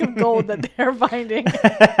lack of gold that they're finding.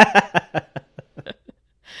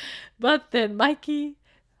 But then Mikey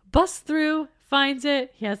busts through, finds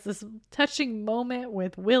it. He has this touching moment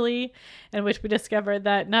with Willie in which we discover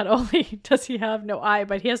that not only does he have no eye,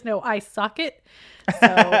 but he has no eye socket. So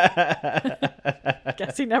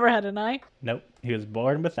guess he never had an eye. Nope. He was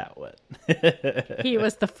born without one. He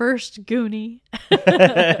was the first Goonie.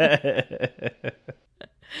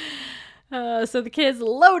 So the kids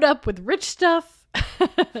load up with rich stuff.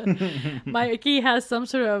 Mikey has some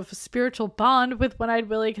sort of spiritual bond with One-Eyed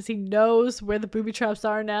Willie because he knows where the booby traps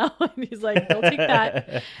are now. And he's like, they'll take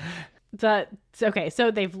that. Okay,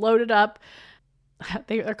 so they've loaded up.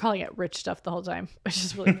 They're calling it rich stuff the whole time, which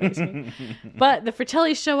is really funny to me. But the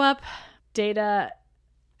Fratellis show up. Data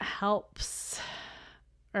helps,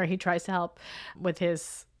 or he tries to help with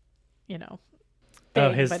his, thing,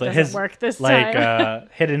 his but doesn't work this time.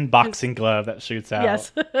 Hidden boxing glove that shoots out.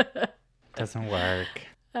 Yes. Doesn't work.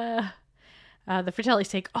 The Fratellis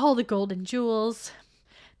take all the gold and jewels.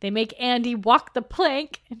 They make Andy walk the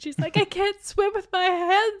plank, and she's like, I can't swim with my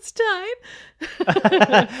hands tied.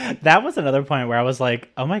 That was another point where I was like,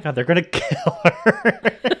 oh my God, they're going to kill her.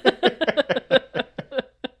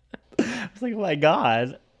 I was like, oh my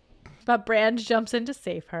God. But Brand jumps in to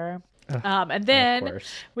save her. And then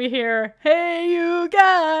we hear, hey, you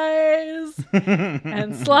guys.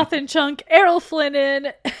 And Sloth and Chunk Errol Flynn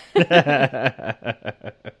in.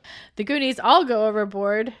 The Goonies all go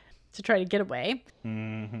overboard to try to get away.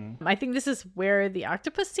 Mm-hmm. I think this is where the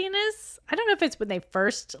octopus scene is. I don't know if it's when they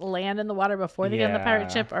first land in the water before they get on the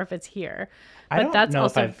pirate ship or if it's here. But that's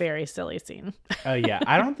also a very silly scene. Oh, yeah.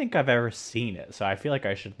 I don't think I've ever seen it, so I feel like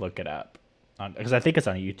I should look it up. Because I think it's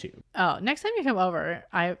on YouTube. Oh, next time you come over,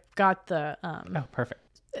 I've got the perfect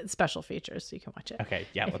special features so you can watch it. Okay,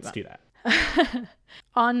 yeah, let's do that.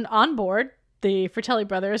 On board, the Fratelli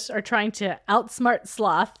brothers are trying to outsmart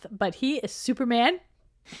Sloth, but he is Superman.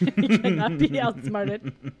 He cannot be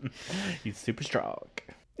outsmarted. He's super strong.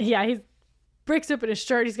 Yeah, he breaks open his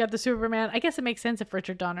shirt. He's got the Superman. I guess it makes sense if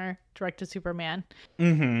Richard Donner directed Superman.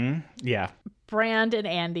 Mm-hmm. Yeah. Brand and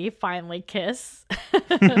Andy finally kiss.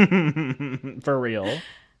 For real.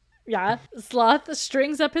 Yeah. Sloth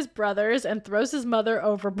strings up his brothers and throws his mother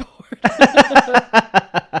overboard.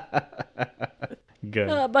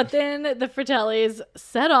 Good. But then the Fratellis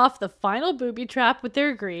set off the final booby trap with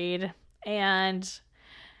their greed, and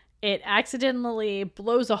it accidentally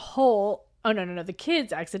blows a hole. Oh, no. The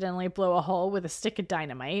kids accidentally blow a hole with a stick of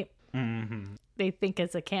dynamite. Mm-hmm. They think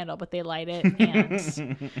it's a candle, but they light it.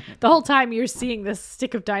 And the whole time you're seeing this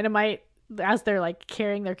stick of dynamite as they're like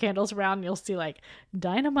carrying their candles around, and you'll see like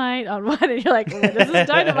dynamite on one, and you're like, when is this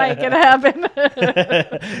dynamite gonna happen?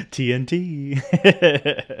 TNT.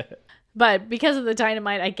 But because of the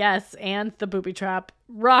dynamite, I guess, and the booby trap,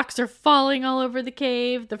 rocks are falling all over the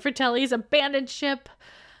cave. The Fratellis abandon ship.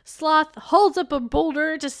 Sloth holds up a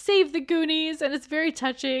boulder to save the Goonies, and it's very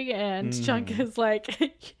touching. And Chunk is like,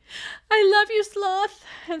 I love you, Sloth.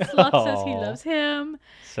 And Sloth says he loves him.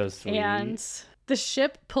 So sweet. And the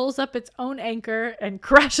ship pulls up its own anchor and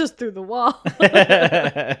crashes through the wall.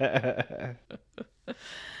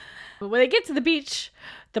 When they get to the beach,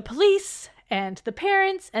 the police and the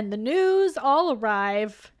parents and the news all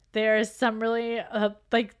arrive. There's some really, I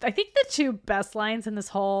think the two best lines in this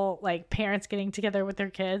whole, parents getting together with their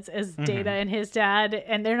kids is Data and his dad.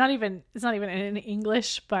 And it's not even in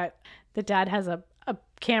English, but the dad has a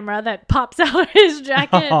camera that pops out of his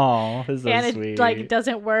jacket. Oh, so and sweet. It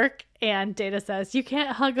doesn't work. And Data says, you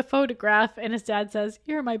can't hug a photograph. And his dad says,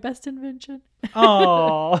 you're my best invention.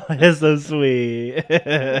 Oh, it's so sweet.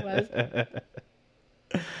 It was.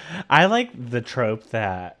 I like the trope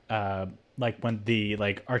that, when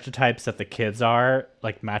the archetypes that the kids are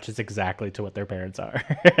matches exactly to what their parents are.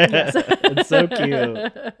 Yes. It's so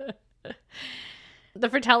cute. The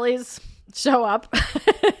Fratellis show up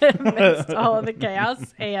amidst all of the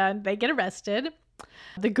chaos, and they get arrested.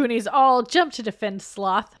 The Goonies all jump to defend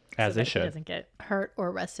Sloth. As they should. He doesn't get hurt or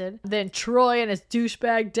arrested. Then Troy and his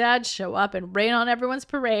douchebag dad show up and rain on everyone's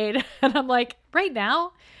parade. And I'm like, right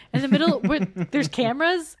now, in the middle, where there's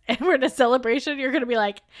cameras and we're in a celebration, you're going to be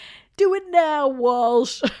like, do it now,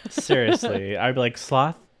 Walsh. Seriously. I'd be like,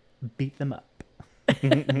 Sloth, beat them up.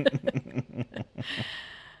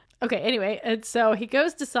 Okay, anyway, and so he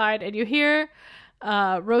goes to side, and you hear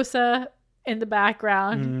Rosa in the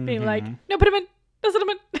background being like, no, put him in. No, put him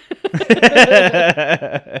in.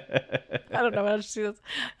 I don't know how to see this.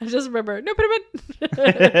 I just remember, no, put him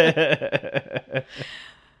in.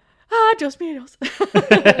 Dos minutos.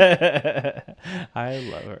 I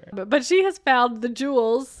love her. But she has found the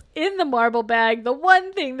jewels in the marble bag, the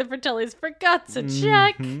one thing the Fratellis forgot to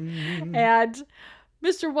check. And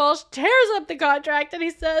Mr. Walsh tears up the contract and he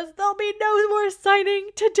says, there'll be no more signing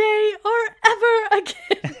today or ever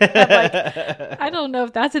again. I'm like, I don't know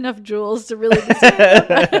if that's enough jewels to really deserve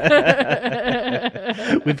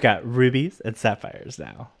them. We've got rubies and sapphires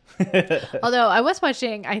now. Although I was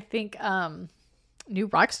watching, I think New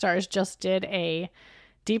Rockstars just did a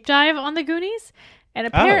deep dive on the Goonies. And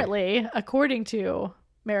apparently, according to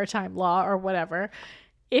maritime law or whatever,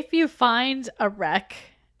 if you find a wreck,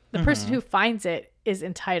 the person who finds it is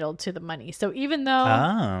entitled to the money. So even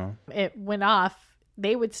though it went off,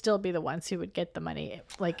 they would still be the ones who would get the money,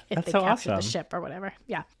 like if That's they so captured the awesome. ship or whatever.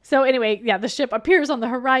 Yeah. So anyway, the ship appears on the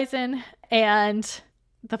horizon, and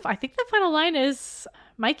I think the final line is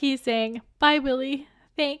Mikey saying, "Bye, Willie.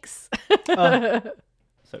 Thanks." So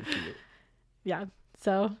cute. Yeah.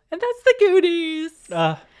 So, and that's the Goonies.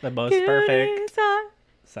 The most Goonies perfect. are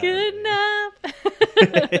good enough.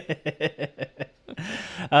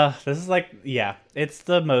 This is like, it's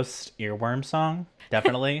the most earworm song,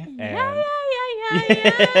 definitely. And Yeah.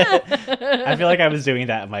 I feel like I was doing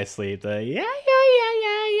that in my sleep. The yeah.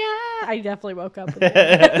 I definitely woke up with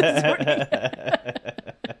that.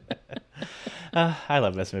 I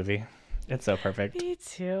love this movie. It's so perfect. Me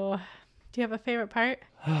too. Do you have a favorite part?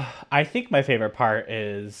 I think my favorite part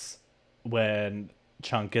is when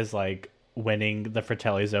Chunk is like winning the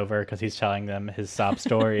Fratellis over because he's telling them his sob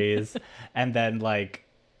stories, and then when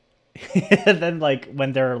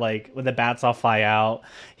the bats all fly out,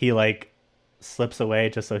 he like slips away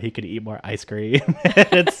just so he could eat more ice cream.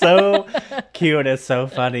 It's so cute. It's so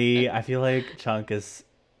funny. I feel like Chunk is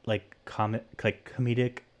like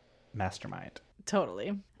comedic mastermind.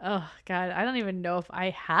 Totally. Oh God, I don't even know if I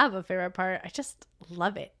have a favorite part. I just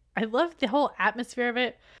love it. I love the whole atmosphere of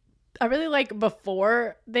it. I really like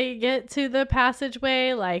before they get to the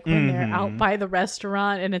passageway, like when they're out by the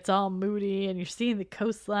restaurant and it's all moody and you're seeing the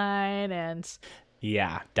coastline, and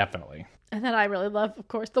yeah, definitely. And then I really love, of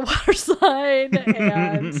course, the water slide,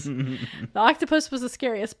 and the octopus was the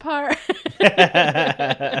scariest part.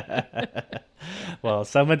 Well,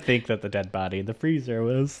 some would think that the dead body in the freezer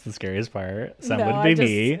was the scariest part. Some would be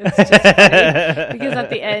me. It's just funny because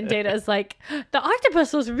at the end, Data is like, the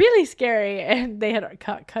octopus was really scary, and they had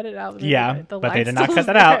cut it out. Yeah, but they did not cut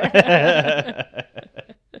that out.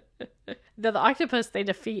 The octopus they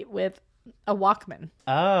defeat with a Walkman.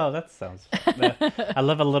 Oh, that sounds fun. I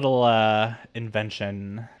love a little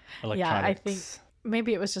invention, electronics. Yeah, I think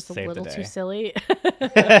maybe it was just a little too silly.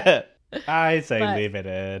 I say leave it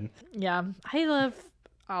in. Yeah, I love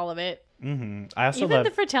all of it. I also Even love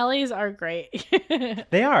the Fratellis are great.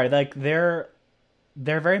 They are like they're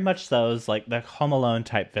very much those like the Home Alone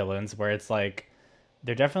type villains where it's like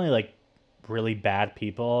they're definitely like really bad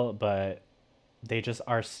people, but they just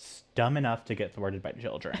are dumb enough to get thwarted by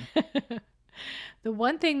children. The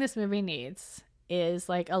one thing this movie needs is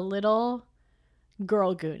like a little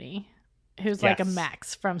girl Goonie who's like a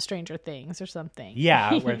Max from Stranger Things or something.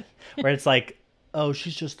 Yeah, where it's like, oh,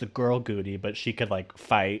 she's just a girl Goonie, but she could like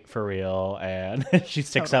fight for real, and she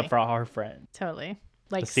sticks up for all her friends. Totally.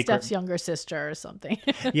 Like Steph's younger sister or something.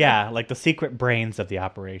 Yeah, like the secret brains of the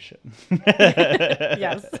operation.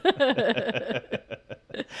 Yes.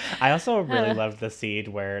 I also really love the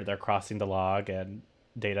scene where they're crossing the log and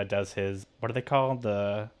Data does his, what are they called?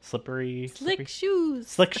 The Slick shoes.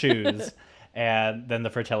 Slick shoes. And then the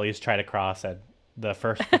Fratellis try to cross, and the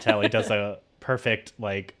first Fratelli does a perfect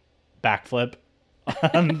like backflip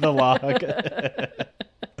on the log.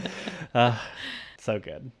 So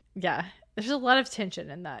good. Yeah. There's a lot of tension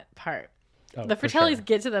in that part. Oh, the Fratellis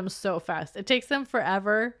get to them so fast. It takes them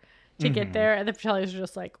forever to get there, and the Fratellis are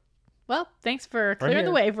just like, well, thanks for clearing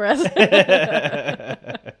the way for us.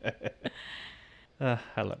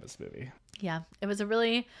 I love this movie. Yeah, it was a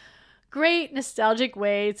really great nostalgic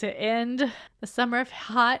way to end the summer of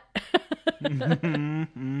hot.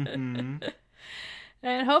 And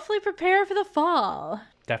hopefully prepare for the fall.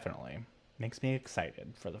 Definitely. Makes me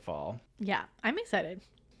excited for the fall. Yeah, I'm excited.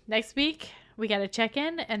 Next week, we got to check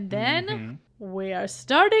in, and then Mm-hmm. we are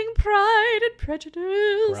starting Pride and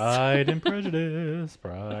Prejudice. Pride and Prejudice.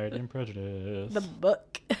 Pride and Prejudice. The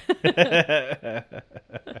book.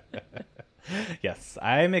 Yes,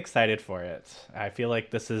 I'm excited for it. I feel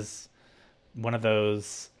like this is one of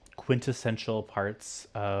those quintessential parts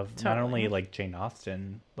of not only like Jane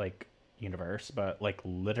Austen like universe, but like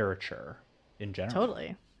literature in general.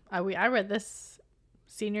 Totally. I read this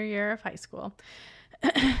senior year of high school.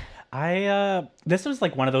 This was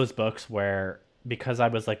like one of those books where, because I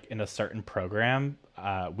was like in a certain program,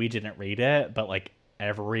 we didn't read it, but like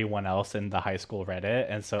everyone else in the high school read it,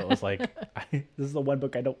 and so it was like this is the one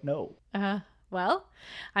book I don't know. Well,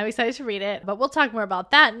 I'm excited to read it, but we'll talk more about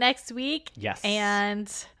that next week. Yes.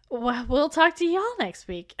 And we'll talk to y'all next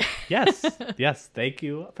week. Yes. Yes. Thank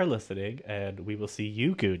you for listening, and we will see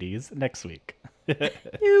you Goonies next week.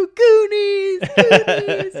 You Goonies!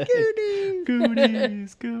 Goonies!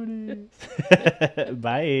 Goonies! Goonies! Goonies!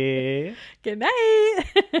 Bye. Good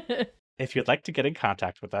night. If you'd like to get in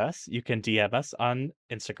contact with us, you can DM us on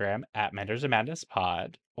Instagram at Manners and Madness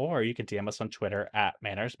Pod, or you can DM us on Twitter at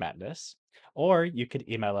Manners Madness, or you could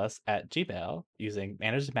email us at Gmail using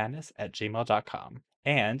mannersmadness@gmail.com.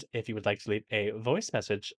 And if you would like to leave a voice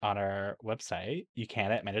message on our website, you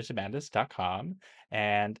can at mannersandmadness.com,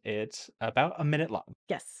 and it's about a minute long.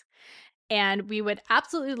 Yes. And we would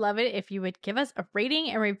absolutely love it if you would give us a rating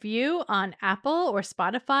and review on Apple or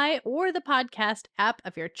Spotify or the podcast app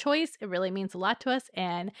of your choice. It really means a lot to us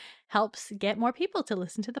and helps get more people to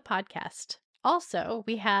listen to the podcast. Also,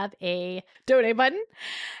 we have a donate button,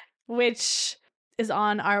 which is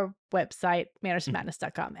on our website,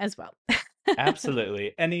 mannersmadness.com as well.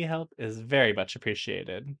 Absolutely. Any help is very much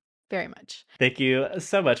appreciated. Very much. Thank you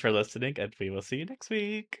so much for listening, and we will see you next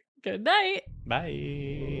week. Good night.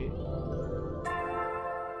 Bye.